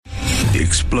the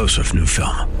explosive new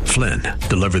film, Flynn,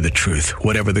 Deliver the Truth,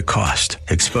 Whatever the Cost,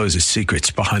 exposes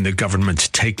secrets behind the government's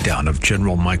takedown of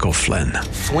General Michael Flynn.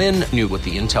 Flynn knew what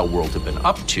the intel world had been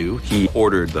up to. He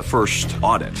ordered the first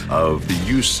audit of the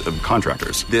use of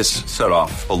contractors. This set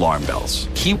off alarm bells.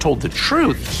 He told the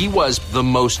truth. He was the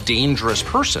most dangerous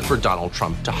person for Donald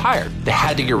Trump to hire. They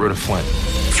had to get rid of Flynn.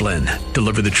 Flynn,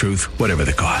 Deliver the Truth, Whatever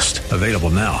the Cost. Available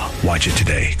now. Watch it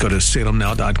today. Go to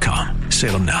salemnow.com.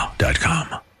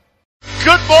 salemnow.com.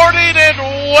 Good morning and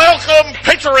welcome.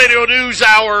 Patriot Radio News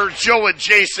Hour. Joe and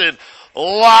Jason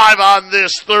live on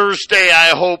this Thursday.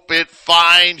 I hope it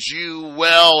finds you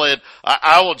well. And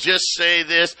I will just say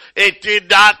this. It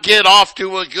did not get off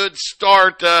to a good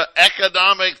start.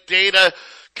 Economic data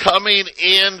coming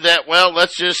in that, well,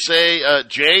 let's just say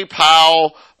Jay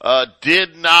Powell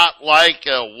did not like,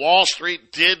 Wall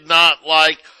Street did not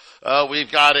like.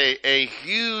 We've got a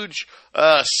huge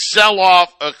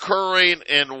sell-off occurring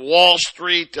in Wall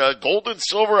Street. Gold and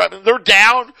silver, I mean, they're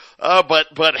down,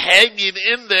 but hanging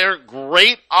in there.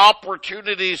 Great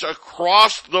opportunities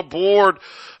across the board.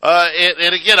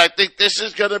 And again, I think this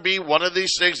is going to be one of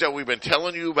these things that we've been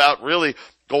telling you about, really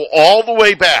go all the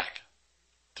way back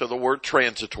to the word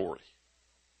transitory.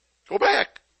 Go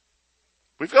back.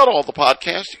 We've got all the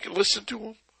podcasts. You can listen to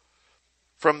them.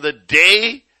 From the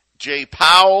day Jay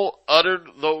Powell uttered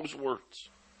those words.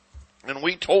 And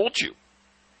we told you,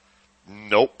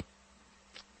 nope,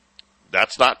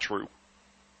 that's not true.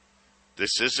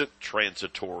 This isn't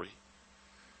transitory.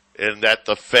 And that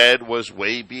the Fed was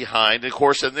way behind, of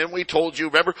course. And then we told you,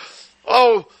 remember,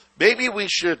 maybe we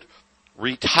should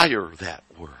retire that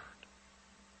word.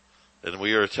 And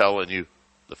we are telling you,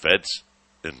 the Fed's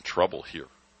in trouble here.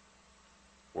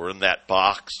 We're in that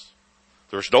box.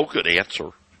 There's no good answer.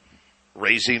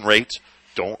 Raising rates,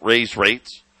 don't raise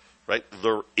rates. Right?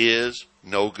 There is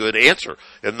no good answer.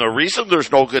 And the reason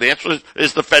there's no good answer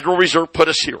is the Federal Reserve put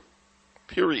us here.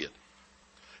 Period.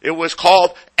 It was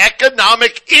called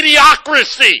economic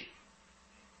idiocracy.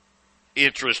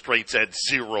 Interest rates at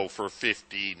 0 for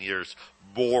 15 years.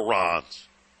 Morons.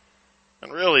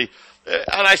 And really,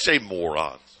 and I say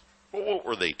morons. Well, what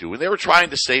were they doing? They were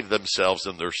trying to save themselves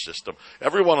and their system.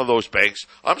 Every one of those banks,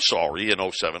 I'm sorry, in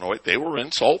 07, 08, they were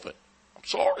insolvent. I'm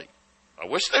sorry. I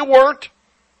wish they weren't.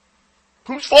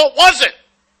 Whose fault was it?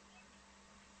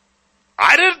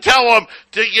 I didn't tell them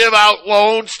to give out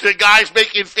loans to guys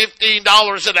making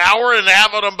 $15 an hour and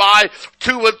having them buy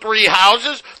 2 and 3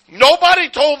 houses. Nobody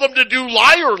told them to do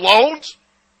liar loans.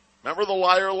 Remember the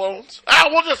liar loans?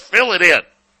 We'll just fill it in.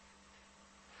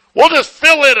 We'll just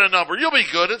fill in a number. You'll be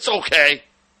good. It's okay.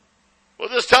 We'll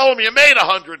just tell them you made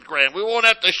 $100,000. We won't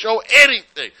have to show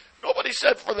anything. Nobody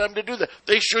said for them to do that.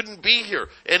 They shouldn't be here.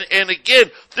 And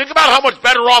again, think about how much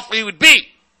better off we would be.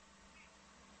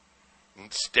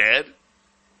 Instead,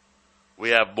 we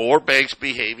have more banks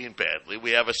behaving badly.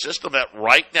 We have a system that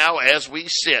right now, as we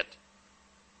sit,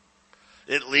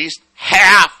 at least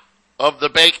half of the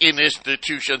banking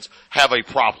institutions have a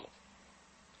problem.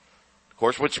 Of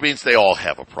course, which means they all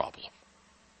have a problem.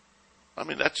 I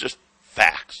mean, that's just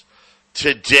facts.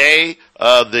 Today,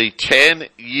 the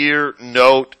 10-year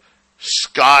note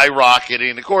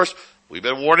skyrocketing. Of course, we've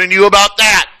been warning you about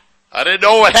that. I didn't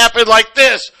know it happened like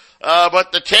this.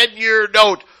 But the 10-year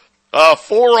note,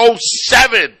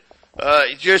 407,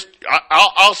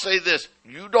 I'll say this.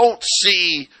 You don't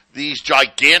see these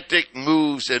gigantic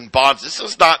moves in bonds. This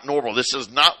is not normal. This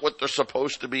is not what they're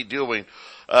supposed to be doing.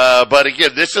 But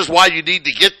again, this is why you need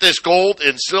to get this gold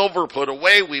and silver put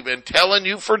away. We've been telling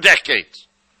you for decades.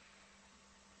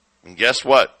 And guess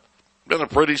what? Been a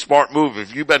pretty smart move.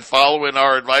 If you've been following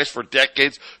our advice for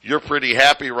decades, you're pretty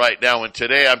happy right now. And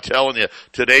today, I'm telling you,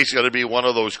 today's going to be one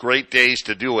of those great days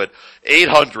to do it.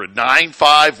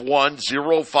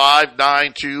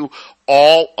 800-951-0592.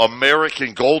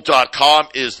 AllAmericanGold.com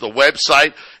is the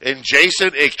website. And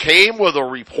Jason, it came with a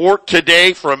report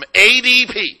today from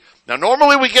ADP. Now,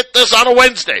 normally we get this on a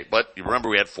Wednesday, but you remember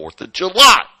we had 4th of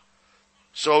July.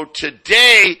 So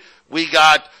today we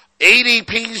got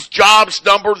ADP's jobs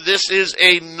number. This is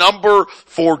a number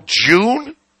for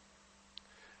June.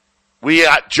 We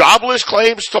got jobless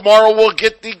claims tomorrow. We'll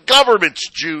get the government's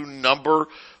June number.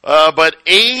 But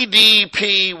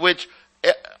ADP, which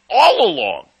all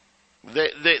along,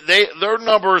 their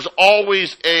number is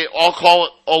always I'll call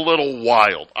it a little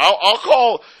wild. I'll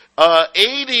call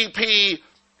ADP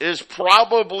is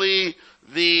probably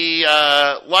the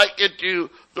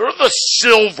they're the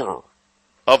silver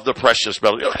of the precious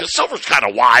metal. Silver's kind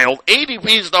of wild.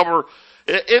 ADP's number,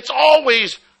 it's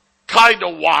always kind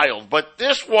of wild, but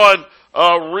this one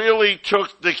really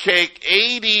took the cake.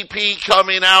 ADP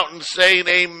coming out and saying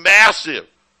a massive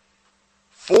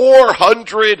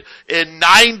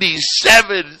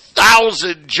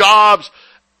 497,000 jobs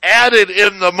added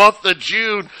in the month of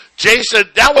June. Jason,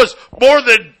 that was more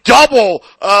than double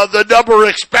the number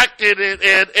expected.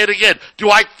 And again, do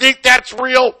I think that's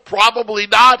real? Probably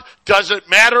not. Does it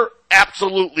matter?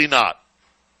 Absolutely not.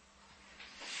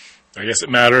 I guess it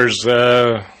matters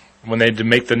when they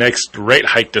make the next rate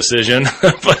hike decision.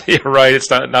 But you're right, it's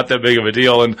not that big of a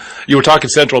deal. And you were talking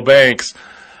central banks.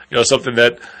 Something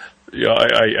that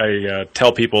I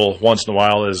tell people once in a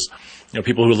while is,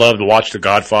 people who love to watch The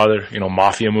Godfather,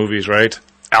 mafia movies, right?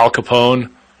 Al Capone.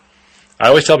 I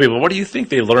always tell people, what do you think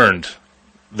they learned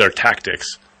their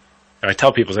tactics? And I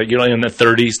tell people, in the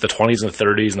 30s, the 20s and the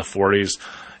 30s and the 40s,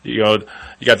 you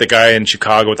got the guy in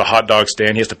Chicago with the hot dog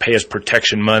stand. He has to pay his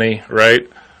protection money, right?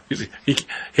 He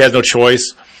has no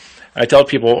choice. I tell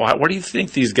people, where do you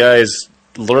think these guys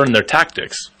learn their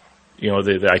tactics?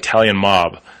 The Italian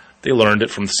mob. They learned it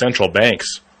from the central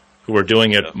banks, who were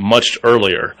doing it much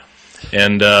earlier.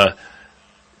 And they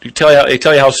tell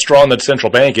you how strong the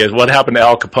central bank is. What happened to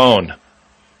Al Capone?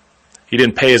 He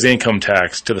didn't pay his income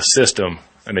tax to the system,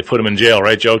 and they put him in jail,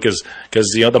 right, Joe? Because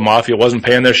the mafia wasn't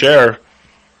paying their share.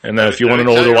 And then if you want to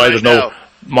know why there's no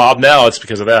mob now, it's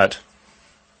because of that.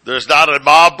 There's not a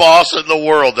mob boss in the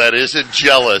world that isn't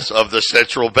jealous of the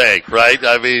central bank, right?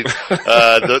 I mean,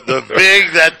 the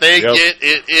big that they get,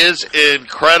 it is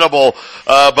incredible.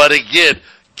 But again,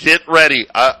 get ready.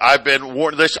 I've been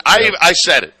warned this. I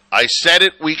said it. I said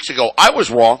it weeks ago. I was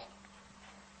wrong.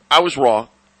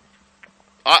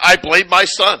 I blame my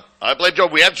son. I blame Joe.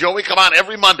 We have Joey come on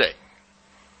every Monday.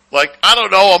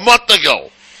 A month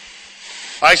ago.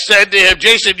 I said to him,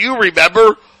 Jason, you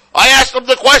remember, I asked him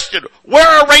the question, where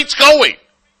are rates going?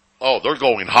 Oh, they're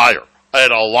going higher,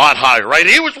 and a lot higher, right?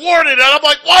 He was warning, and I'm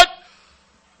like, what?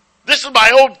 This is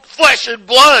my own flesh and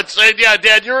blood saying, yeah,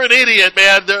 Dad, you're an idiot,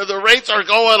 man. The rates are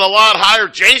going a lot higher.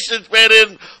 Jason's been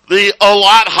in the a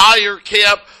lot higher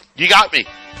camp. You got me.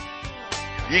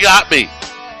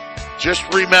 Just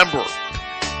remember,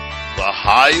 the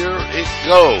higher it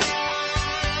goes,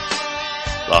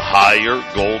 the higher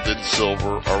gold and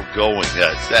silver are going.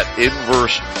 That's that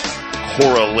inverse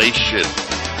correlation.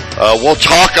 We'll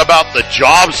talk about the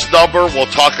jobs number. We'll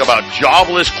talk about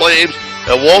jobless claims.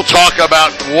 And we'll talk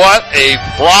about what a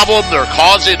problem they're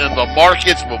causing in the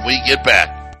markets when we get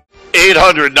back.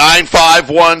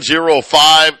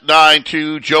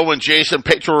 800-951-0592. Joe and Jason,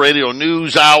 Patriot Radio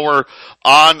News Hour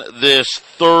on this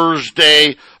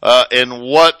Thursday. And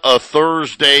what a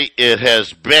Thursday it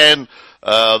has been.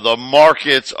 The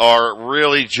markets are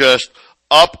really just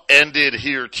upended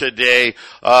here today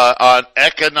on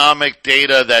economic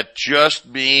data that just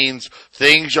means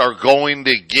things are going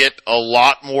to get a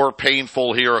lot more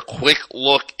painful here. A quick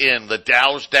look in. The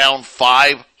Dow's down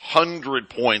 500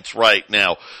 points right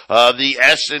now. The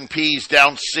S&P's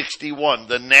down 61.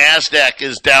 The NASDAQ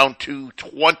is down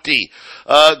 220.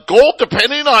 Gold,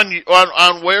 depending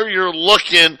on where you're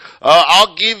looking,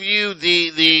 I'll give you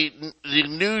the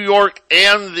New York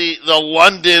and the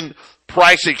London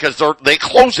pricing because they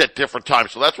close at different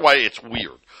times, so that's why it's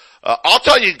weird. I'll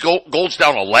tell you, gold's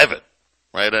down 11,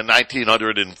 right, at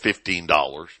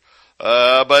 $1,915.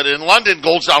 But in London,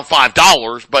 gold's down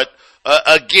 $5. But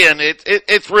again,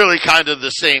 it's really kind of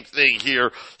the same thing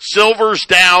here. Silver's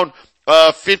down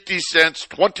 50 cents,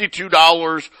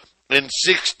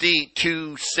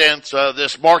 $22.62.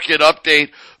 This market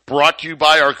update brought to you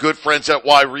by our good friends at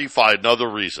Y-Refi. Another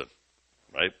reason,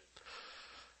 right?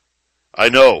 I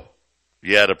know.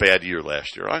 You had a bad year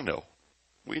last year. I know.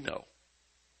 We know.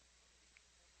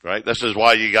 Right? This is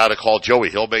why you got to call Joey.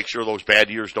 He'll make sure those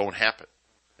bad years don't happen.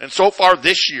 And so far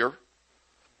this year,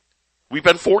 we've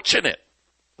been fortunate.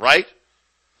 Right?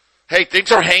 Hey,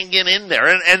 things are hanging in there.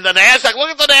 And the NASDAQ, look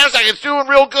at the NASDAQ. It's doing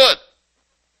real good.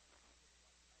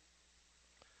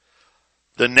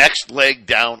 The next leg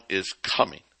down is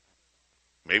coming.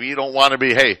 Maybe you don't want to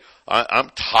be, hey, I'm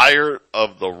tired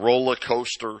of the roller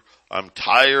coaster. I'm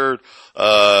tired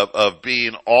of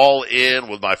being all in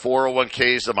with my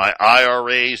 401ks and my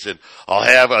IRAs, and I'll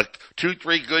have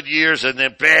 2-3 good years, and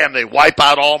then bam, they wipe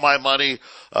out all my money.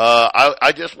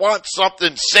 I just want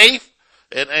something safe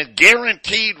and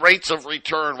guaranteed rates of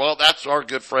return. Well, that's our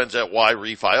good friends at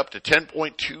Y-Refi, up to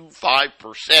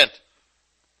 10.25%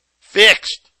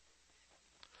 fixed.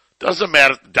 Doesn't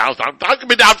matter. I'm talking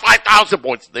me down 5,000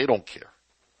 points. They don't care,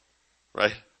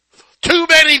 right? Too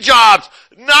many jobs,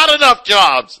 not enough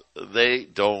jobs. They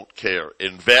don't care.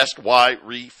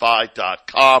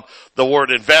 InvestYRefi.com. The word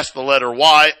invest, the letter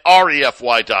Y,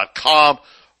 REFY.com.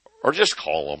 Or just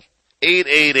call them.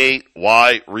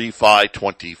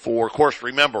 888-Y-REFI-24. Of course,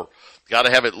 remember, got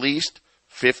to have at least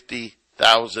 $50,000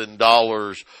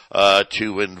 $500,000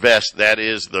 to invest. That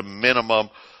is the minimum.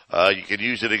 You can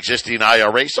use an existing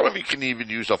IRA. Some of you can even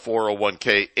use a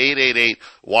 401k.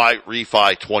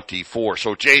 888-Y-REFI-24.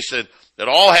 So, Jason, it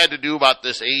all had to do about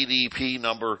this ADP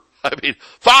number. I mean,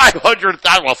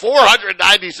 500,000,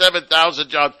 497,000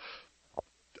 jobs.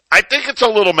 I think it's a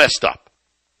little messed up.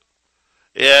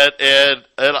 And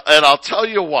I'll tell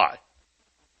you why.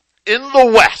 In the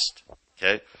West,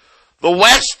 okay, the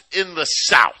West in the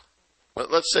South,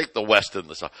 let's take the West in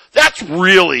the South. That's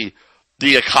really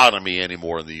the economy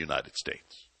anymore in the United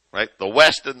States, right? The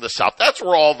West and the South, that's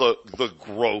where all the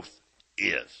growth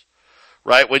is,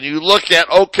 right? When you look at,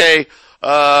 okay,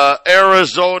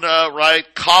 Arizona, right,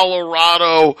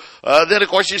 Colorado, then of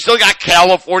course you still got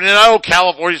California. I know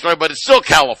California's right, but it's still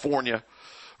California,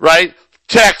 right?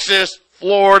 Texas,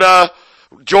 Florida,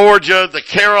 Georgia, the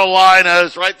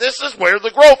Carolinas, right? This is where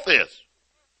the growth is.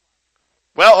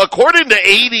 Well, according to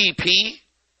ADP,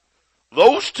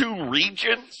 those two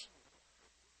regions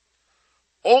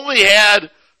only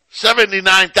had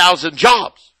 79,000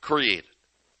 jobs created.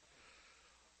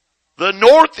 The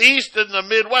Northeast and the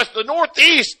Midwest, the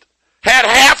Northeast had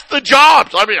half the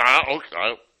jobs. I mean, I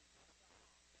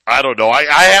don't know. I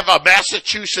have a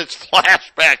Massachusetts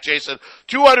flashback, Jason.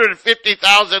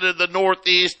 250,000 in the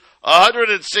Northeast,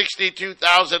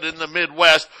 162,000 in the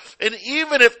Midwest. And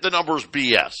even if the number's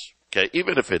BS, okay,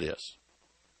 even if it is,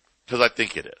 because I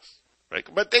think it is, right?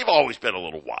 But they've always been a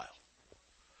little wild.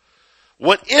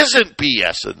 What isn't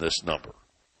BS in this number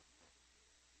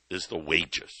is the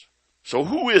wages. So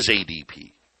who is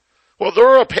ADP? Well,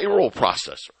 they're a payroll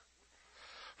processor,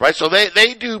 right? So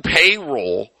they do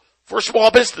payroll for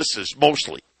small businesses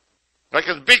mostly. Right?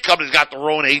 Because big companies got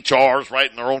their own HRs, right,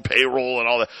 and their own payroll and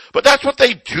all that. But that's what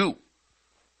they do.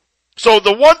 So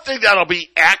the one thing that'll be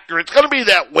accurate, it's going to be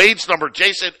that wage number.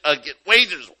 Jason,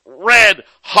 wages red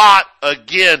hot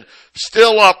again,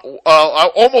 still up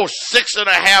almost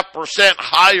 6.5%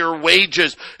 higher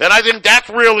wages. And I think that's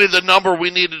really the number we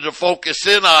needed to focus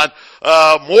in on.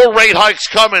 More rate hikes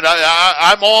coming.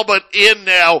 I'm all but in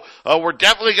now. We're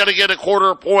definitely going to get a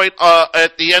quarter point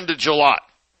at the end of July.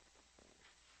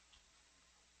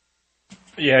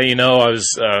 Yeah, you know, I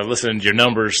was listening to your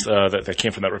numbers that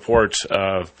came from that report.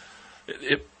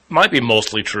 It might be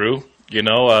mostly true. You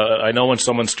know, I know when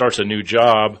someone starts a new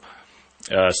job,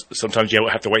 sometimes you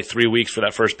have to wait 3 weeks for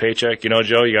that first paycheck. You know,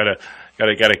 Joe, you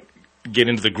gotta get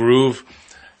into the groove.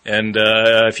 And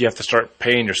if you have to start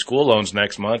paying your school loans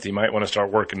next month, you might want to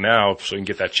start working now so you can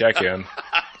get that check in.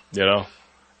 You know,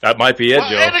 that might be it,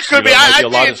 Joe. And it could be. I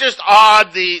think it's just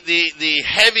odd the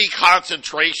heavy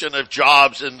concentration of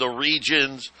jobs in the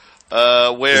regions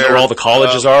where all the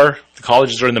colleges are. The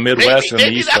colleges are in the Midwest and the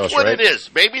East Coast, right? Maybe that's what it is.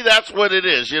 Maybe that's what it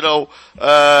is. You know,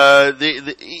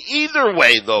 either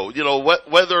way, though, you know,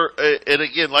 whether and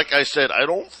again, like I said, I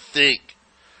don't think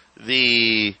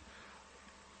the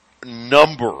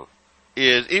number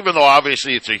is, even though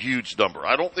obviously it's a huge number,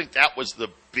 I don't think that was the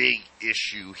big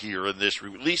issue here in this,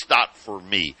 at least not for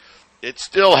me. It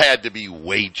still had to be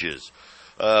wages,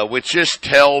 which just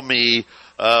tell me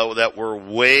that we're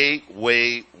way,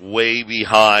 way, way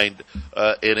behind.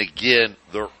 And again,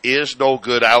 there is no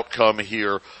good outcome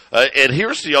here. And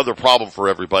here's the other problem for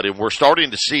everybody, and we're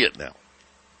starting to see it now,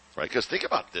 right? Because think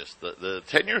about this. The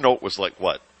 10-year note was like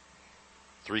what?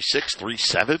 3.6,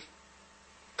 3.7 a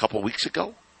couple of weeks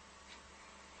ago?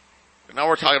 And now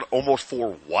we're talking almost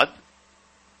 4.1.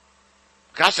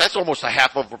 Gosh, that's almost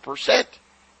 0.5%.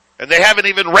 And they haven't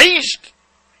even raised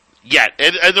yet.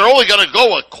 And they're only going to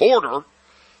go a quarter.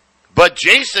 But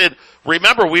Jason,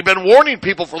 remember, we've been warning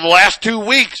people for the last 2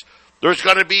 weeks. There's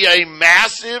going to be a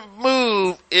massive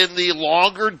move in the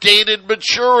longer dated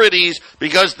maturities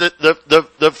because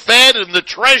the Fed and the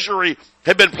Treasury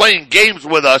have been playing games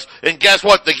with us. And guess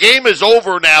what? The game is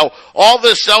over now. All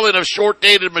the selling of short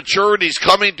dated maturities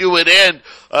coming to an end.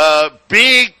 I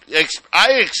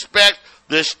expect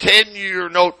this 10-year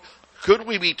note, could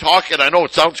we be talking, I know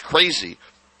it sounds crazy,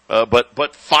 but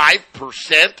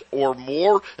 5% or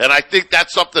more, and I think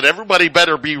that's something everybody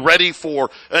better be ready for.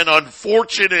 And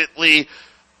unfortunately,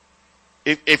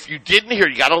 if you didn't hear,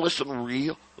 you got to listen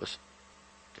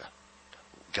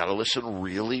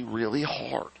really, really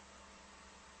hard.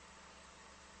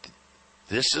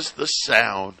 This is the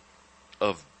sound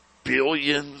of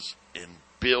billions and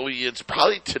billions,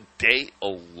 probably today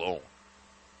alone.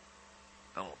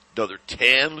 Another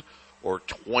 10 or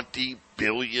 $20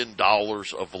 billion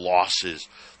of losses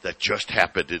that just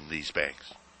happened in these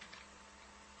banks.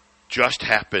 Just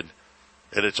happened.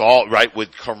 And it's all right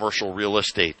with commercial real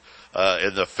estate.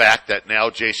 And the fact that now,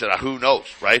 Jason, who knows,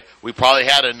 right? We probably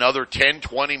had another 10,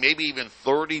 20, maybe even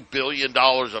 $30 billion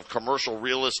of commercial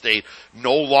real estate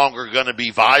no longer going to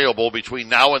be viable between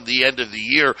now and the end of the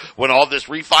year when all this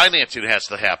refinancing has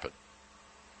to happen.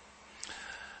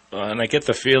 And I get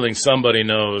the feeling somebody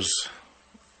knows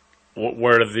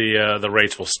where the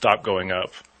rates will stop going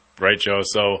up, right, Joe?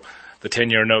 So the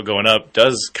 10-year note going up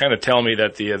does kind of tell me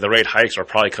that the rate hikes are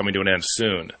probably coming to an end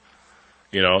soon.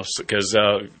 Because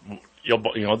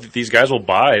these guys will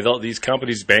buy. These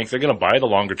companies, banks, they're going to buy the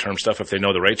longer-term stuff if they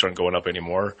know the rates aren't going up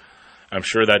anymore. I'm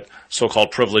sure that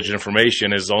so-called privileged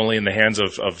information is only in the hands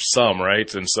of some,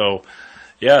 right? And so,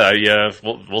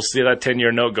 we'll see that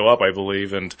 10-year note go up, I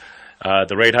believe. And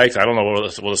the rate hikes, I don't know,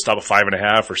 will it stop at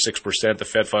 5.5% or 6%, the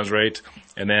Fed funds rate?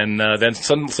 And then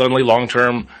suddenly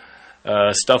long-term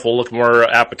stuff will look more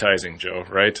appetizing, Joe,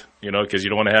 right? Because you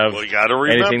don't want to have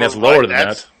anything that's lower than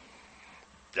that.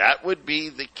 That would be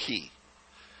the key,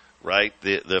 right?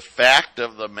 The fact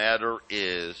of the matter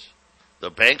is the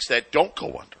banks that don't go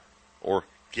under or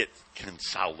get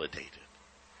consolidated,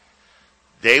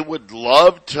 they would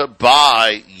love to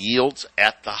buy yields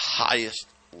at the highest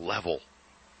level.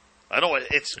 I know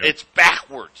it's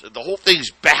backwards. The whole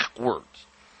thing's backwards.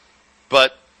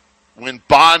 But when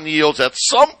bond yields, at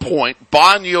some point,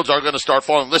 bond yields are going to start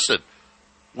falling. Listen,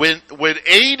 when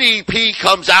ADP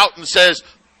comes out and says,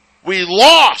 we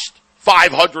lost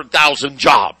 500,000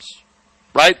 jobs,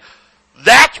 right?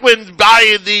 That's when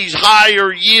buying these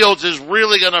higher yields is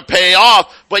really going to pay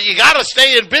off. But you got to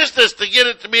stay in business to get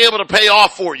it to be able to pay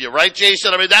off for you, right,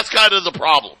 Jason? I mean, that's kind of the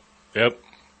problem. Yep.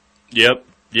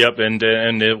 And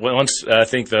once I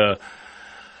think the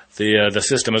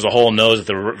system as a whole knows that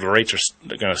the rates are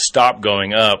going to stop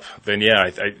going up, then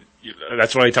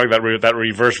that's when I talk about that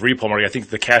reverse repo market. I think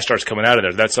the cash starts coming out of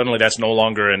there. That's no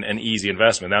longer an easy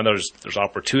investment. Now there's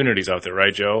opportunities out there,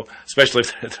 right, Joe? Especially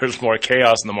if there's more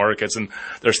chaos in the markets and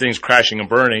there's things crashing and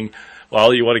burning.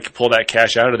 Well, you want to pull that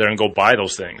cash out of there and go buy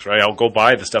those things, right? I'll go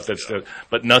buy the stuff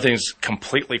but nothing's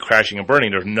completely crashing and burning.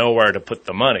 There's nowhere to put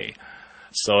the money.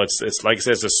 So it's like I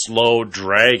said, it's a slow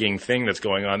dragging thing that's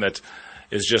going on that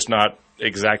is just not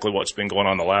exactly what's been going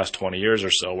on the last 20 years or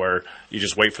so, where you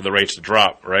just wait for the rates to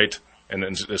drop, right? And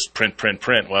then just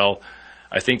print. Well,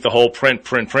 I think the whole print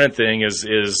thing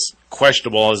is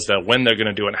questionable as to when they're going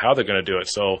to do it and how they're going to do it.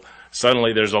 So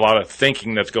suddenly there's a lot of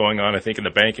thinking that's going on, I think, in the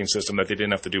banking system that they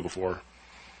didn't have to do before.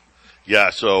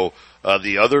 Yeah, so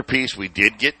the other piece, we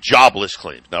did get jobless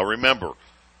claims. Now remember,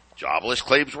 jobless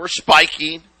claims were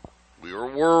spiking. We were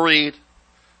worried.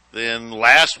 Then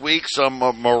last week, some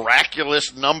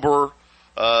miraculous number.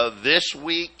 This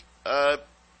week,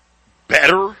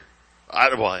 better. I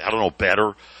don't know,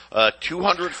 better.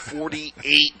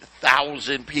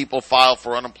 248,000 people filed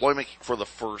for unemployment for the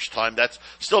first time. That's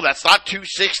not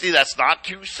 260. That's not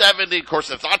 270. Of course,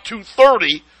 that's not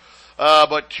 230.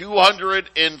 But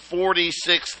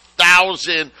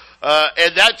 246,000. And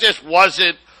that just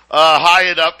wasn't high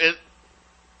enough.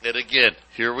 And again,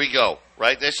 here we go,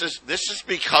 right? This is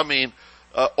becoming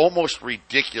almost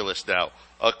ridiculous now.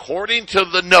 According to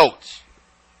the notes,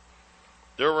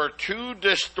 there were two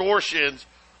distortions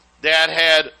that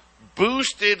had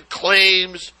boosted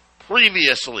claims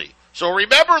previously. So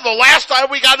remember the last time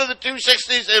we got to the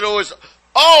 260s, and it was,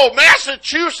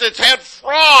 Massachusetts had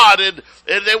fraud, and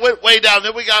they went way down.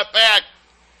 Then we got back.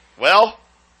 Well,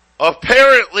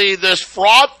 apparently this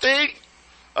fraud thing,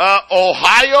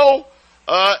 Ohio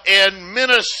and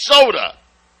Minnesota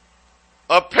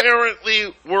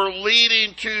apparently were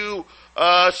leading to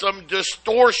some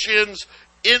distortions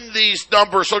in these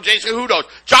numbers. So, Jason, who knows?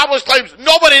 Jobless claims,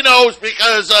 nobody knows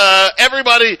because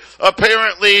everybody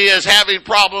apparently is having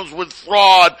problems with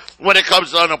fraud when it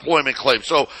comes to unemployment claims.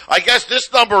 So, I guess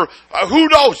this number, who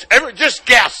knows? Just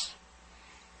guess.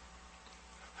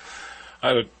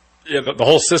 The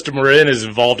whole system we're in is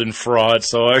involved in fraud,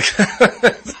 so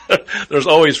there's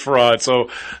always fraud. So,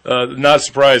 not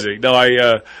surprising. No,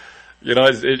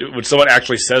 when someone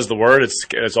actually says the word,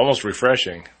 it's almost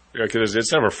refreshing because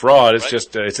it's never fraud. It's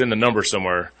just it's in the number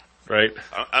somewhere, right?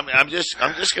 I'm just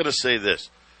going to say this: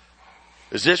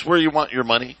 is this where you want your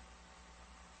money?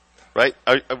 Right?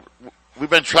 We've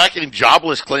been tracking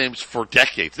jobless claims for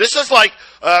decades. This is like,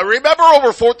 remember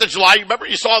over 4th of July,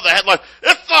 you saw the headline,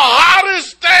 it's the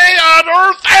hottest day on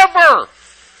earth ever!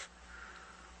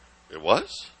 It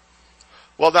was?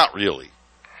 Well, not really.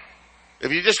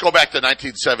 If you just go back to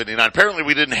 1979, apparently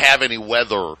we didn't have any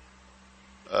weather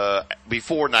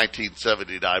before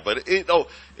 1979, but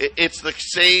it's the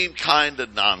same kind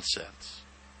of nonsense,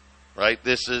 right?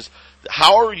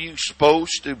 How are you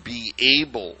supposed to be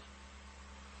able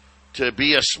to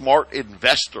be a smart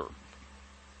investor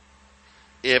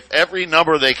if every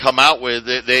number they come out with,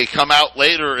 they come out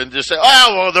later and just say,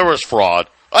 oh, well, there was fraud.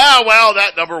 Oh, well,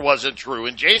 that number wasn't true.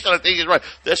 And Jason, I think, is right.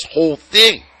 This whole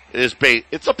thing is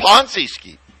it's a Ponzi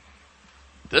scheme.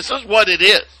 This is what it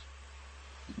is.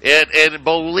 And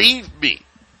believe me,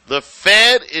 the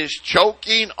Fed is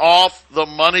choking off the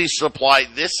money supply.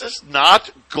 This is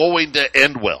not going to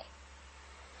end well.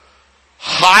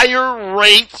 Higher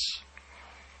rates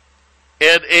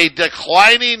and a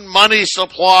declining money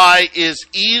supply is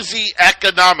easy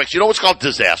economics. You know what's called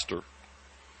disaster?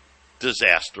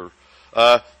 Disaster.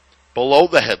 Below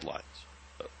the headlines,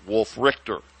 Wolf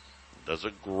Richter does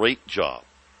a great job.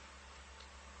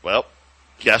 Well,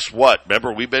 guess what?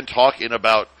 Remember, we've been talking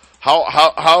about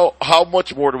how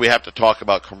much more do we have to talk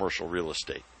about commercial real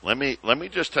estate? Let me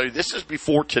just tell you, this is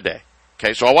before today.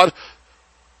 Okay, so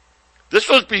this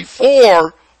was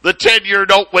before the 10-year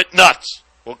note went nuts.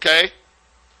 Okay?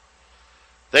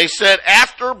 They said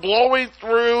after blowing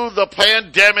through the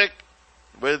pandemic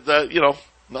with,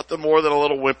 nothing more than a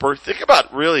little whimper. Think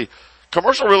about, really,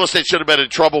 commercial real estate should have been in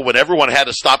trouble when everyone had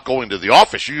to stop going to the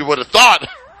office. You would have thought,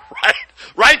 right?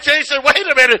 Right, Jason? Wait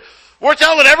a minute. We're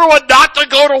telling everyone not to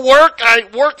go to work. I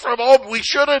work from home. We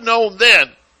should have known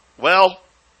then. Well,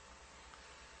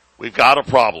 we've got a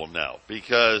problem now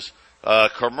because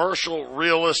commercial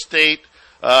real estate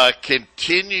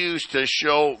continues to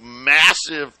show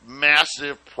massive,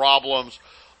 massive problems.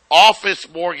 Office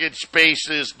mortgage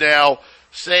spaces now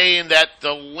saying that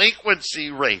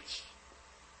delinquency rates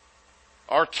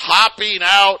are topping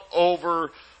out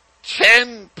over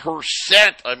 10%.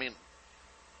 I mean,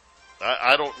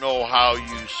 I don't know how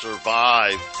you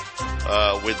survive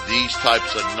with these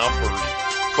types of numbers.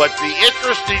 But the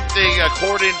interesting thing,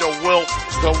 according to Wolf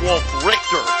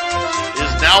Richter,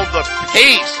 is now the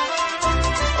pace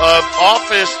of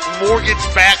office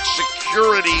mortgage-backed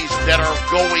securities that are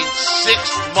going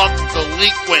 6-month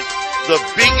delinquent, the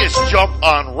biggest jump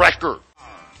on record.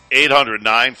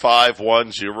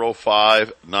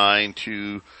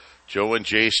 800-951-0592. Joe and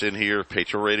Jason here,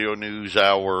 Patriot Radio News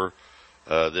Hour.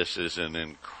 This is an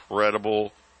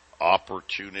incredible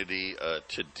opportunity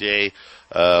today.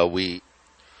 We've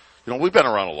been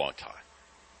around a long time.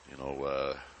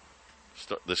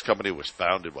 This company was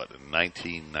founded, in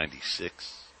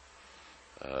 1996?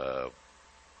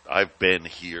 I've been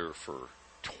here for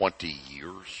 20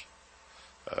 years.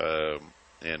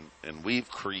 And we've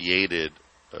created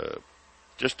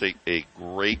just a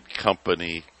great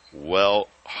company,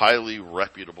 highly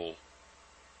reputable,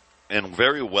 and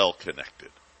very well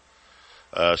connected.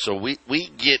 So we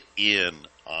get in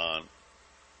on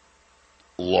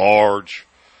large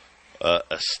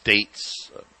estates,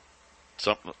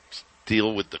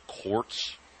 deal with the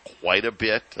courts quite a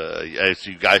bit. As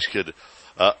you guys could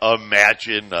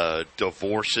imagine,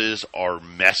 divorces are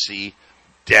messy.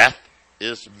 Death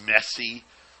is messy.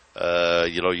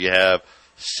 You have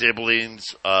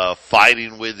siblings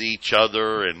fighting with each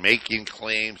other and making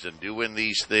claims and doing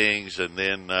these things, and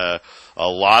then a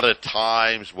lot of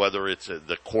times, whether it's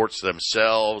the courts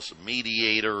themselves,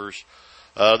 mediators,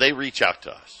 they reach out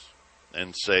to us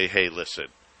and say, hey, listen,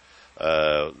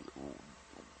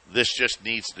 this just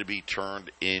needs to be turned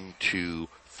into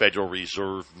Federal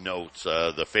Reserve notes.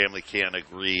 The family can't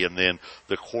agree, and then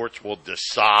the courts will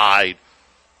decide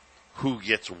who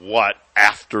gets what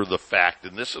after the fact.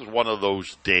 And this is one of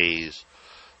those days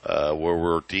where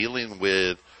we're dealing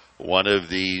with one of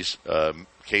these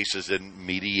cases in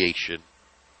mediation.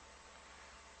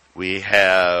 We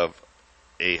have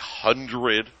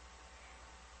 $120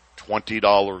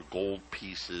 gold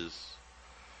pieces,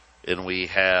 and we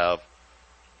have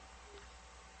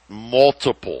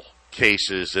multiple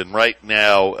cases. And right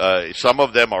now, some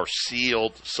of them are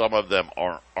sealed, some of them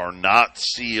are not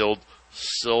sealed.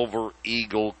 Silver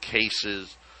Eagle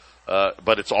cases,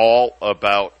 but it's all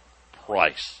about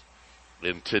price.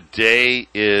 And today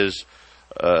is,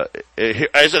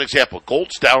 as an example,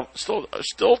 gold's down, still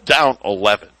down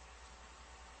 11.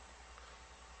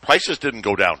 Prices didn't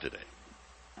go down today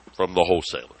from the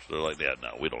wholesalers. They're like, yeah,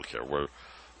 no, we don't care.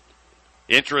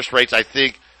 Interest rates, I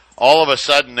think, all of a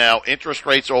sudden now, interest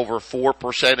rates over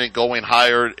 4% and going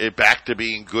higher, back to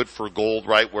being good for gold,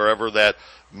 right, wherever that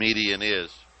median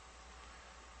is.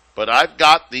 But I've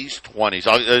got these 20s.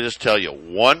 I'll just tell you,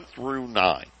 1 through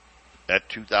 9 at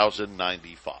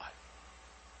 $2,095.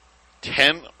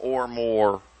 10 or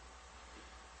more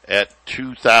at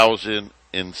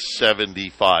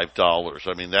 $2,075.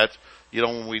 I mean, that's,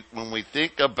 when we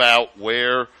think about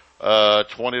where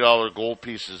 $20 gold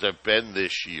pieces have been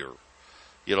this year,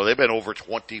 they've been over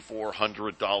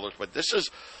 $2,400. But this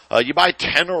is, you buy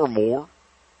 10 or more,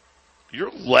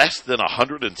 you're less than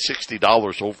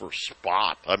 $160 over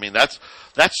spot. I mean, that's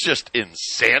just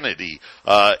insanity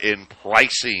in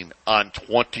pricing on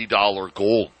 $20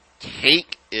 gold.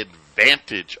 Take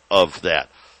advantage of that.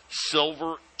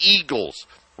 Silver Eagles.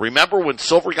 Remember when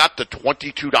silver got to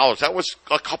 $22? That was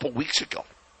a couple weeks ago.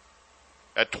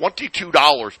 At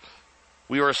 $22,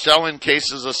 we were selling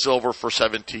cases of silver for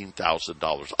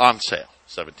 $17,000 on sale.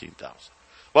 $17,000.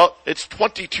 Well, it's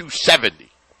 $22.70.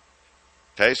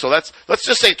 Okay, so let's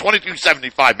just say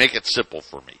 $22.75. Make it simple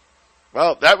for me.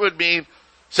 Well, that would mean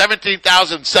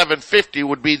 $17,750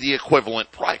 would be the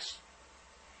equivalent price.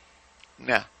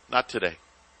 Nah, not today.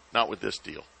 Not with this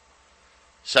deal.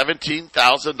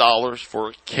 $17,000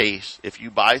 for a case. If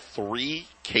you buy 3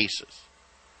 cases,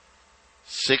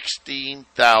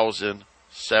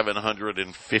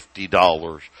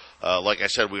 $16,750. Like I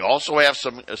said, we also have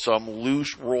some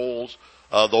loose rolls.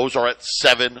 Those are at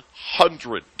 $700.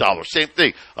 Same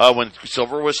thing. When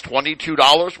silver was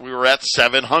 $22, we were at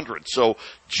 $700. So,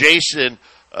 Jason,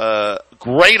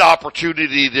 great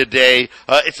opportunity today.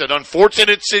 It's an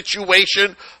unfortunate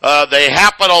situation. They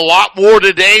happen a lot more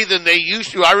today than they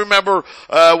used to. I remember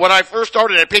when I first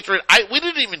started at Patriot, we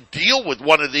didn't even deal with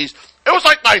one of these. It was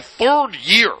like my 3rd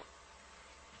year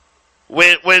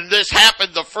when this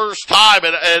happened the first time,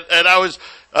 and I was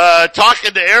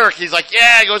talking to Eric. He's like,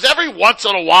 yeah, he goes, every once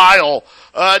in a while.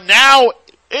 Now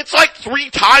it's like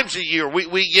 3 times a year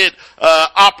we get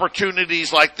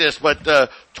opportunities like this. But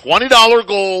 $20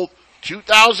 gold,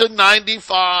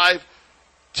 $2,095,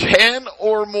 10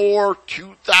 or more,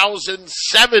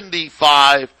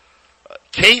 $2,075.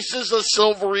 Cases of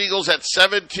Silver Eagles at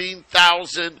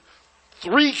 $17,000.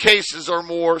 3 cases or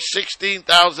more,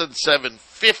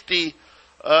 $16,750.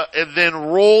 And then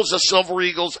rolls of Silver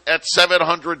Eagles at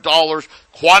 $700.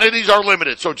 Quantities are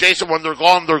limited. So, Jason, when they're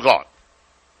gone, they're gone.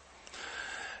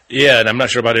 Yeah, and I'm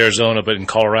not sure about Arizona, but in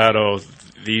Colorado,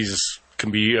 these can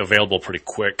be available pretty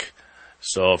quick.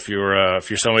 So if you're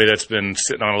somebody that's been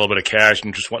sitting on a little bit of cash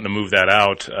and just wanting to move that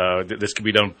out, this could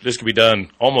be done. This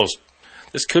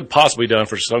could possibly be done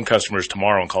for some customers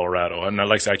tomorrow in Colorado. And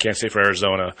like I said, I can't say for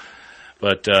Arizona.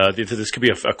 But this could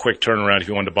be a quick turnaround if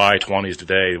you wanted to buy 20s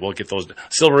today. We'll get those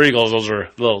Silver Eagles. Those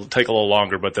take a little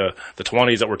longer, but the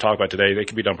 20s that we're talking about today, they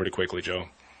can be done pretty quickly, Joe.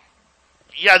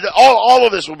 Yeah, all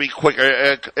of this will be quick.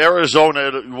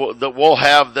 Arizona, we'll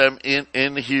have them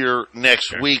in here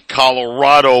next week.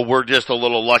 Colorado, we're just a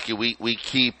little lucky. We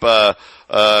keep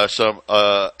some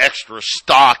extra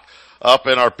stock up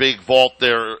in our big vault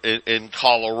there in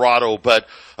Colorado. But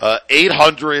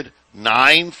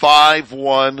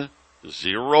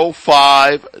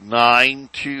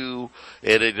 800-951-0592,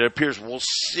 and it appears we'll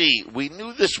see. We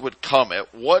knew this would come.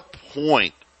 At what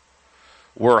point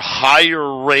were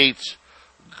higher rates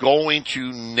going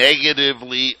to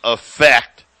negatively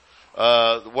affect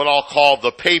what I'll call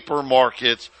the paper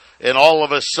markets, and all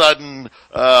of a sudden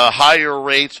higher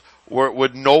rates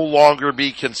would no longer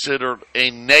be considered a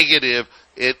negative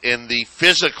in the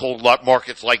physical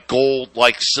markets like gold,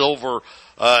 like silver,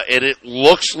 and it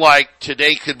looks like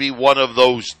today could be one of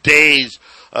those days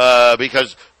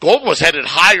because gold was headed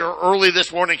higher early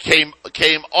this morning, came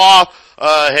off,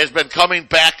 has been coming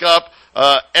back up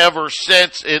ever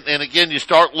since. And again, you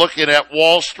start looking at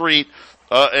Wall Street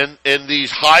and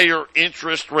these higher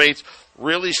interest rates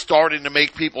really starting to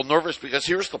make people nervous, because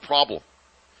here's the problem.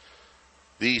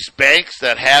 These banks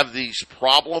that have these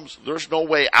problems, there's no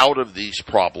way out of these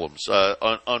problems.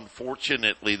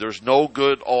 Unfortunately, there's no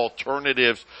good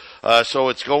alternatives. So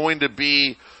it's going to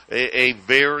be a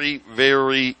very,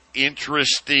 very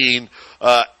interesting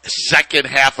second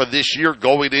half of this year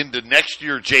going into next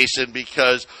year, Jason,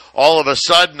 because all of a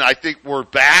sudden I think we're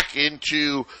back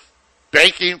into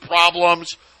banking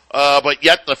problems, but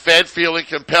yet the Fed feeling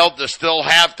compelled to still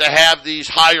have these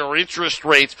higher interest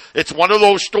rates. It's one of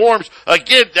those storms,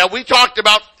 again, that we talked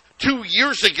about 2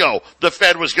 years ago. The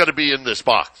Fed was going to be in this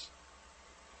box.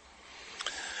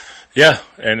 Yeah,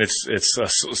 and it's a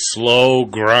slow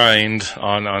grind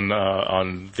on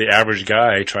the average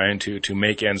guy trying to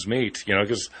make ends meet. You know,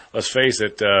 because let's face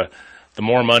it, the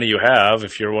more money you have,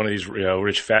 if you're one of these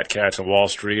rich fat cats on Wall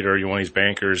Street, or you're one of these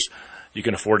bankers, you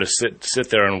can afford to sit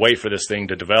there and wait for this thing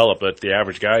to develop. But the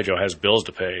average guy, Joe, has bills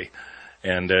to pay,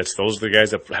 and those are the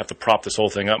guys that have to prop this whole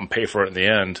thing up and pay for it in the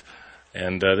end.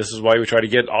 And this is why we try to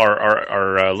get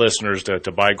our listeners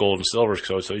to buy gold and silver,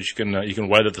 so you can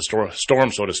weather the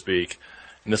storm, so to speak.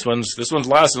 And this one's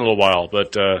lasting a little while,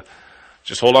 but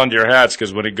just hold on to your hats,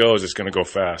 because when it goes, it's going to go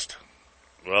fast.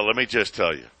 Well, let me just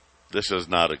tell you, this is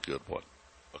not a good one.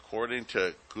 According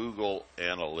to Google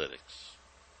Analytics,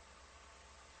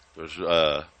 there's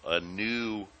a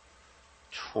new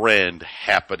trend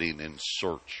happening in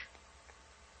search.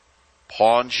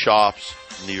 Pawn shops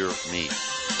near me.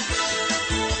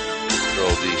 So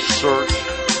the search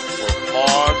for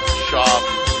pawn shop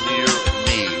near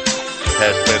me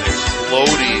has been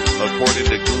exploding according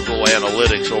to Google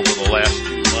Analytics over the last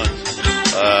 2 months.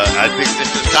 I think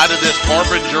this is kind of this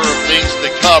harbinger of things to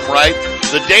come, right?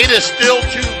 The data's still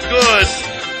too good,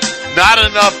 not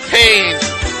enough pain,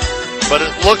 but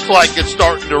it looks like it's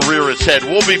starting to rear its head.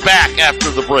 We'll be back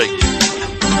after the break.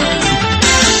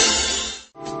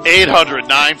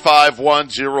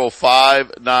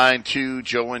 800-951-0592.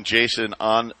 Joe and Jason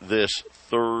on this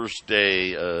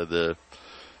Thursday.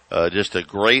 Just a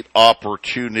great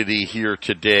opportunity here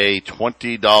today.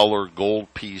 $20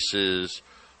 gold pieces,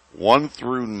 1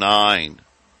 through 9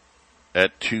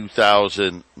 at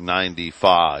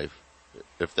 $2,095.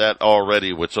 If that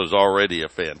already, which was already a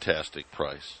fantastic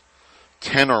price,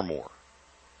 10 or more.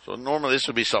 So normally this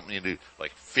would be something you do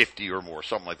like 50 or more,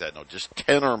 something like that. No, just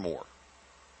 10 or more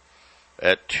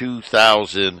at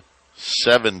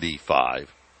 $2,075.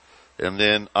 And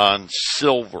then on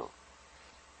silver,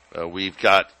 we've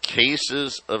got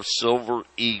cases of silver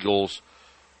eagles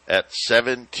at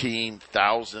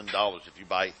 $17,000. If you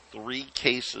buy 3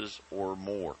 cases or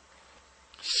more,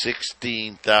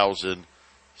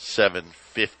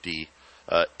 $16,750.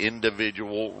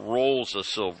 Individual rolls of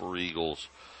silver eagles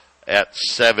at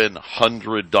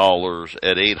 $700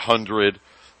 at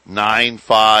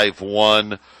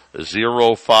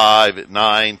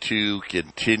 800-951-0592.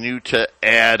 Continue to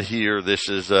add here. This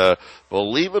is,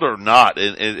 believe it or not,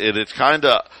 and it's kind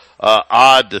of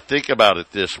odd to think about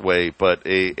it this way, but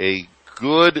a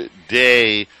good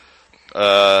day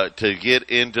to get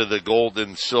into the gold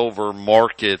and silver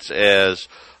markets, as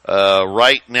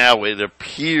right now it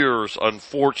appears,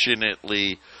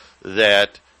 unfortunately,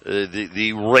 that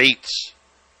the rates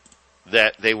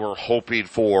that they were hoping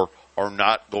for are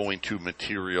not going to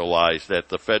materialize, that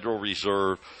the Federal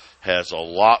Reserve has a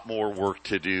lot more work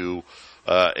to do,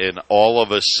 and all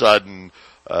of a sudden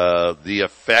the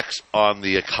effects on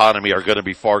the economy are going to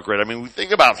be far greater. I mean, we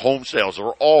think about home sales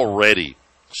are already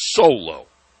so low.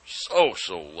 So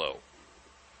low.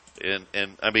 And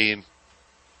I mean,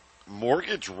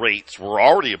 mortgage rates were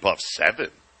already above 7.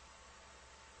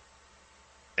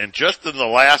 And just in the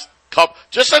last couple,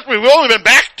 just like we've only been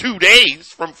back 2 days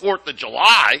from 4th of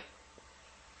July,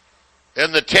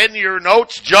 and the 10-year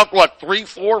notes jumped,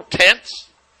 3/4 tenths?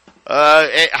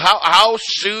 How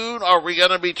soon are we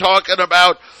going to be talking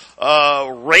about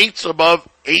rates above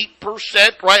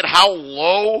 8%, right? How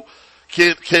low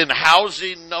can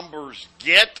housing numbers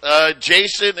get?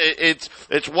 Jason,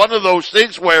 it's one of those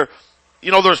things where,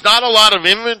 there's not a lot of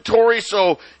inventory,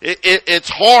 so it's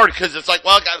hard because it's like,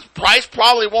 well, guys, price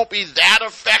probably won't be that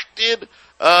affected,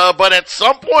 but at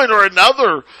some point or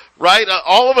another, right,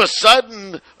 all of a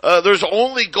sudden, there's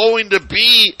only going to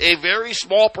be a very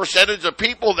small percentage of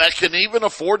people that can even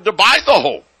afford to buy the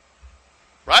home.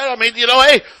 Right? I mean,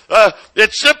 hey,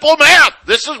 it's simple math.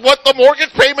 This is what the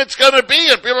mortgage payment's going to be,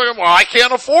 and people are going, well, I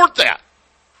can't afford that.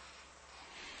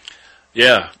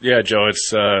 Yeah, Joe.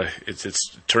 It's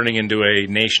turning into a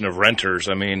nation of renters.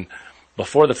 I mean,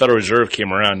 before the Federal Reserve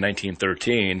came around in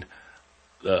 1913,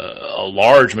 a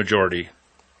large majority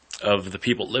of the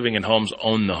people living in homes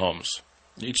owned the homes.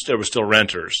 There were still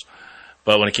renters,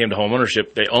 but when it came to home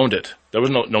ownership, they owned it. There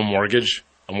was no mortgage.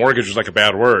 A mortgage was like a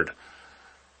bad word.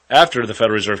 After the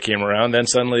Federal Reserve came around, then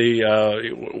suddenly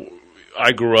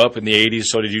I grew up in the 80s,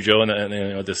 so did you, Joe, in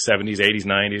the 70s, 80s,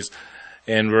 90s.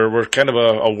 And we're kind of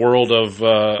a world of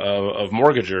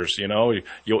mortgagers,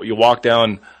 You walk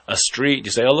down a street,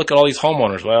 you say, oh, look at all these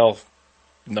homeowners. Well,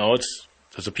 no, it's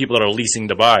the people that are leasing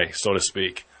to buy, so to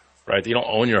speak, right? You don't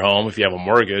own your home if you have a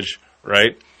mortgage,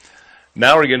 right?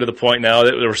 Now we're getting to the point now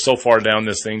that we're so far down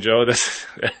this thing, Joe, that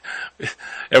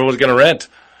everyone's going to rent.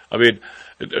 I mean,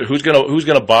 who's going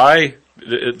to buy?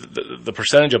 The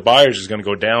percentage of buyers is going to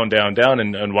go down,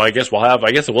 and well, I guess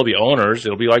it will be owners.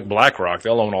 It'll be like BlackRock.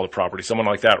 They'll own all the property. Someone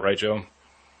like that, right, Joe?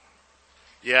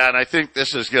 Yeah, and I think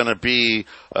this is going to be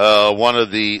one of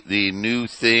the new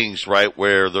things, right,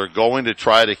 where they're going to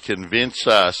try to convince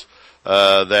us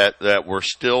that we're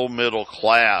still middle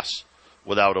class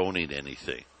without owning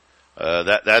anything.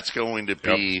 That's going to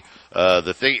be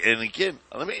the thing. And again,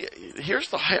 here's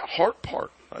the hard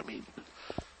part. I mean,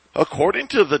 according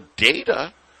to the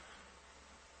data,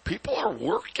 people are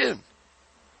working.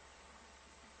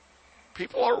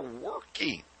 People are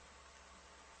working.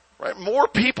 Right? More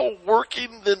people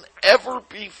working than ever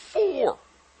before.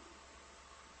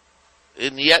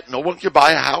 And yet no one can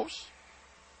buy a house.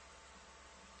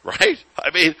 Right?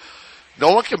 I mean,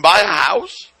 no one can buy a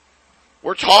house.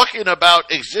 we're talking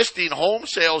about existing home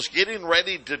sales getting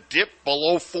ready to dip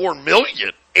below 4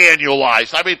 million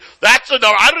annualized. I mean, that's a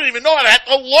number. I don't even know. I'd have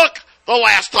to look the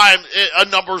last time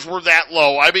numbers were that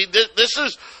low. I mean, this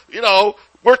is,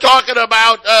 we're talking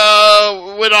about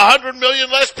when 100 million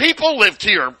less people lived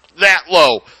here that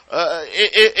low.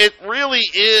 It really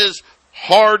is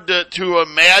hard to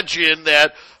imagine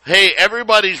that, hey,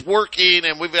 everybody's working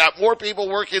and we've got more people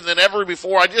working than ever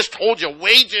before. I just told you,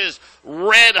 wages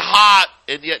red hot,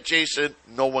 and yet, Jason,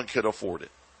 no one can afford it.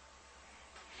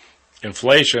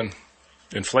 Inflation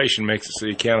makes it so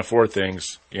you can't afford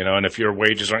things, and if your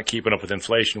wages aren't keeping up with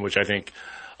inflation, which I think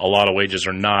a lot of wages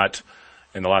are not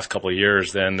in the last couple of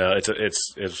years, then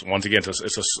it's once again,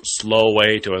 it's a slow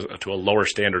way to a lower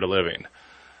standard of living,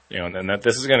 and that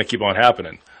this is going to keep on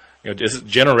happening.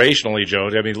 Generationally, Joe,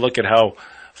 I mean, look at how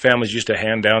families used to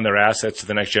hand down their assets to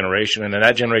the next generation, and then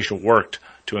that generation worked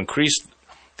to increase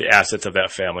the assets of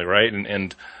that family, right,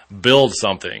 and build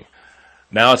something.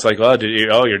 Now it's like,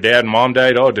 your dad and mom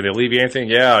died. Oh, did they leave you anything?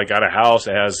 Yeah, I got a house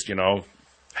that has,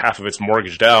 half of it's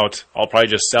mortgaged out. I'll probably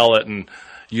just sell it and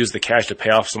use the cash to pay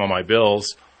off some of my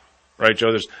bills, right,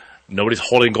 Joe? Nobody's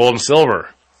holding gold and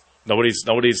silver. Nobody's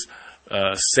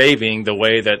saving the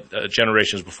way that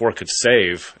generations before could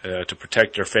save to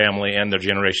protect their family and their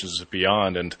generations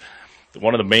beyond. And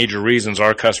one of the major reasons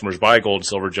our customers buy gold and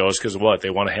silver, Joe, is because of what? They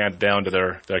want to hand it down to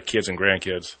their kids and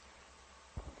grandkids.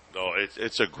 No,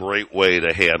 it's a great way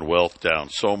to hand wealth down.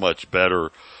 So much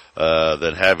better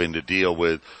than having to deal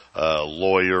with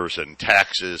lawyers and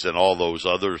taxes and all those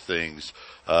other things.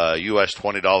 U.S.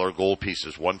 $20 gold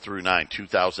pieces 1 through 9,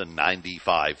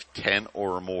 $2,095, 10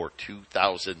 or more,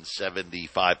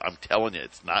 $2,075. I'm telling you,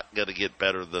 it's not going to get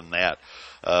better than that.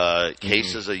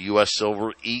 Cases of U.S.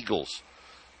 silver eagles.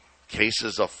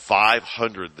 Cases of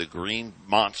 500, the green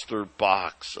monster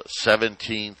box,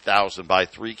 17,000. Buy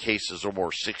 3 cases or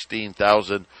more,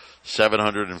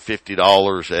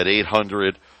 $16,750 at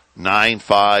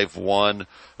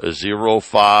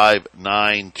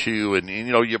 800-951-0592. And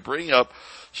you bring up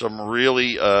some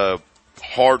really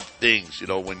hard things.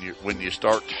 When you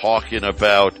start talking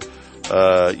about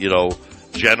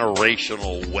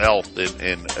generational wealth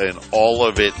and all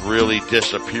of it really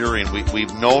disappearing.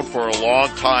 We've known for a long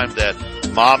time that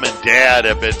mom and dad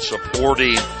have been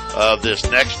supporting this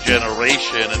next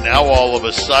generation, and now all of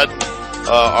a sudden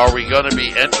are we going to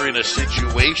be entering a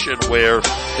situation where,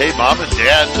 hey, mom and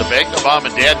dad, the bank of mom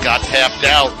and dad got tapped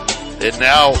out, and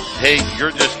now, hey,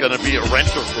 you're just going to be a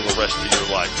renter for the rest of your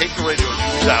life. Take the Radio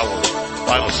News Hour,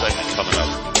 final segment coming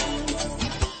up.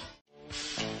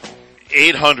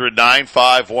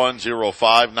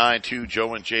 800-951-0592,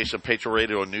 Joe and Jason, Patriot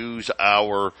Radio News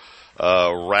Hour,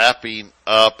 wrapping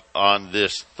up on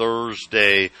this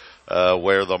Thursday,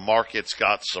 where the markets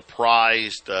got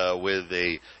surprised with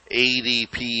a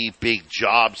ADP big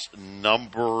jobs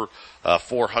number,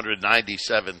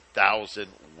 497,000,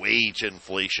 wage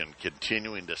inflation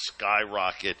continuing to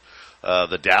skyrocket.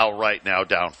 The Dow right now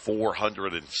down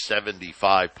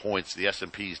 475 points. The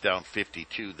S&P is down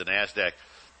 52. The NASDAQ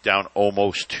down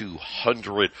almost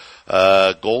 200.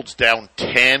 Gold's down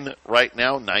 10 right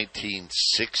now,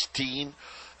 1916.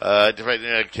 I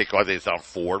think it's down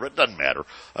 4, but it doesn't matter.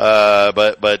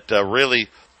 But really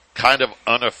kind of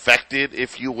unaffected,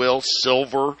 if you will.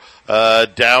 Silver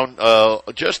down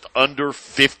just under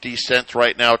 50 cents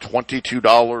right now,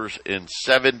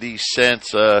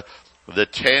 $22.70. The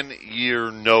 10-year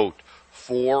note,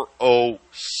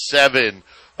 407.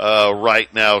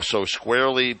 Right now, so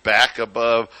squarely back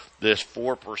above this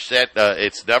 4%.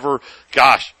 It's never,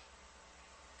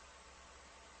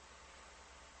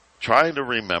 trying to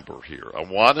remember here. I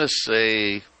want to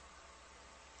say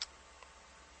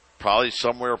probably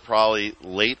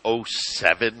late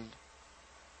 07,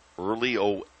 early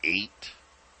 08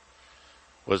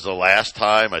 was the last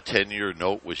time a 10-year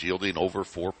note was yielding over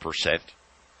 4%,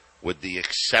 with the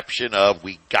exception of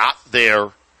we got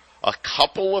there a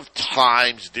couple of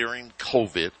times during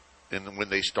COVID, and when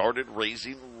they started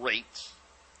raising rates,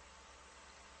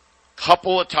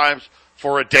 couple of times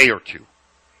for a day or two.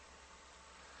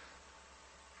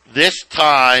 This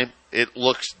time, it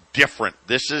looks different.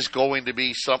 This is going to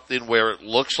be something where it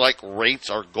looks like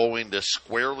rates are going to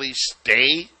squarely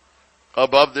stay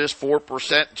above this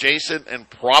 4%, Jason, and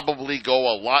probably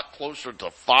go a lot closer to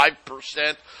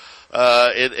 5%.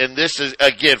 And this is,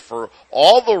 again, for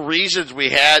all the reasons we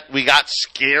got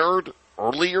scared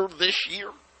earlier this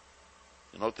year.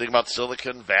 Think about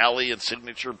Silicon Valley and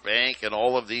Signature Bank and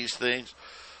all of these things.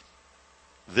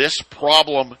 This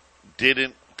problem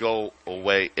didn't go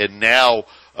away. And now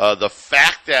The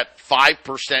fact that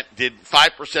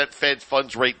 5% Fed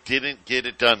funds rate didn't get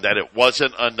it done, that it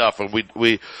wasn't enough, and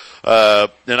and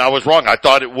I was wrong. I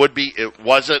thought it would be. It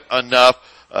wasn't enough.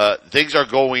 Things are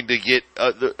going to get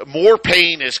more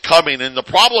pain is coming, and the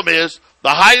problem is the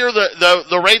higher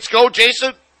the rates go,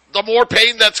 Jason, the more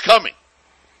pain that's coming.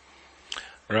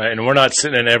 Right, and we're not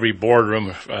sitting in every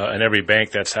boardroom in every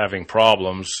bank that's having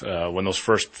problems. When those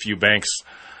first few banks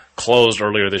closed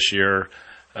earlier this year,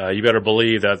 you better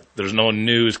believe that there's no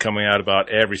news coming out about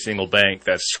every single bank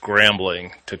that's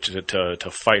scrambling to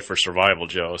fight for survival,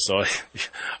 Joe. So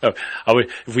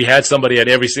if we had somebody at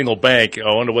every single bank,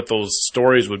 I wonder what those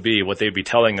stories would be, what they'd be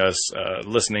telling us,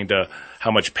 listening to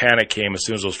how much panic came as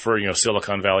soon as those first,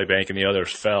 Silicon Valley Bank and the others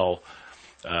fell.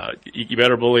 You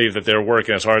better believe that they're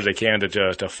working as hard as they can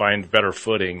to find better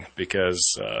footing,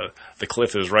 because the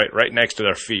cliff is right next to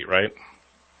their feet, right?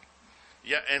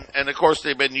 Yeah, and of course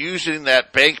they've been using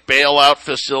that bank bailout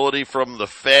facility from the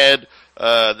Fed,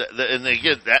 and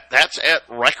again that's at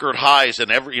record highs. And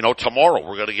tomorrow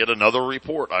we're going to get another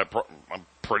report. I'm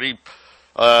pretty.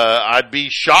 I'd be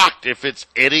shocked if it's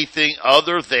anything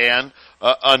other than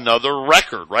another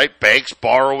record, right? Banks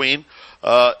borrowing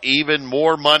even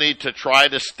more money to try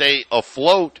to stay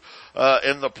afloat.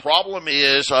 And the problem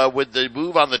is with the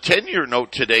move on the 10-year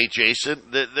note today, Jason,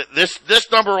 this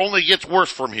number only gets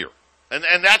worse from here.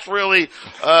 And that's really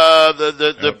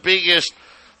the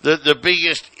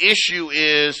biggest issue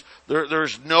is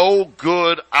there's no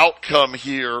good outcome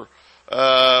here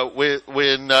when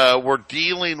we're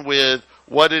dealing with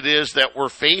what it is that we're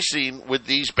facing with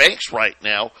these banks right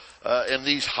now, and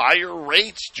these higher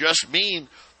rates just mean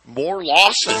more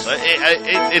losses.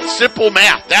 It's simple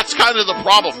math. That's kind of the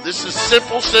problem. This is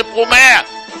simple math.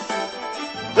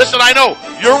 Listen, I know,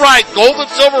 you're right. Gold and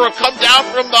silver have come down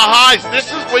from the highs. This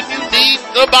is when you need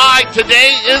to buy.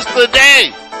 Today is the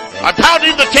day. I'm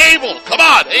pounding the table. Come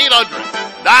on,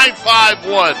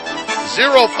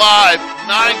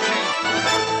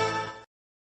 800-951-0592.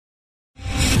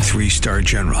 3-star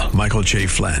General Michael J.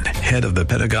 Flynn, head of the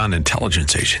Pentagon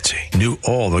Intelligence Agency, knew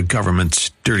all the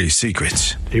government's dirty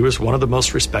secrets. He was one of the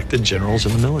most respected generals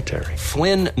in the military.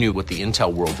 Flynn knew what the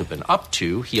intel world had been up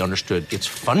to. He understood its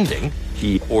funding.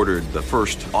 He ordered the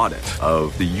first audit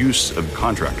of the use of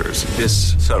contractors.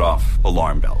 This set off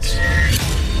alarm bells.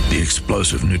 The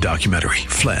explosive new documentary,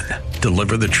 Flynn,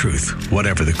 Deliver the Truth,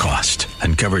 Whatever the Cost,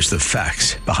 uncovers the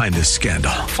facts behind this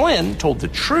scandal. Flynn told the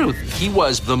truth. He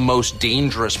was the most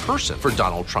dangerous person for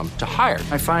Donald Trump to hire.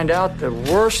 I find out the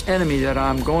worst enemy that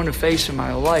I'm going to face in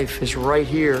my life is right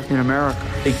here in America.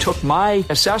 They took my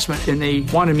assessment and they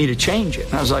wanted me to change it.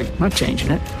 And I was like, I'm not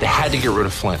changing it. They had to get rid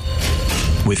of Flynn.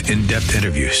 With in-depth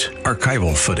interviews,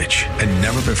 archival footage, and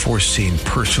never-before-seen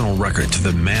personal records of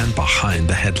the man behind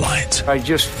the headlines. I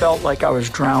just felt like I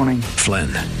was drowning. Flynn,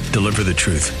 Deliver the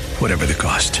Truth, Whatever the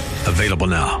Cost. Available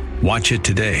now. Watch it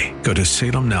today. Go to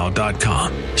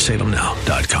salemnow.com.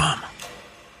 salemnow.com.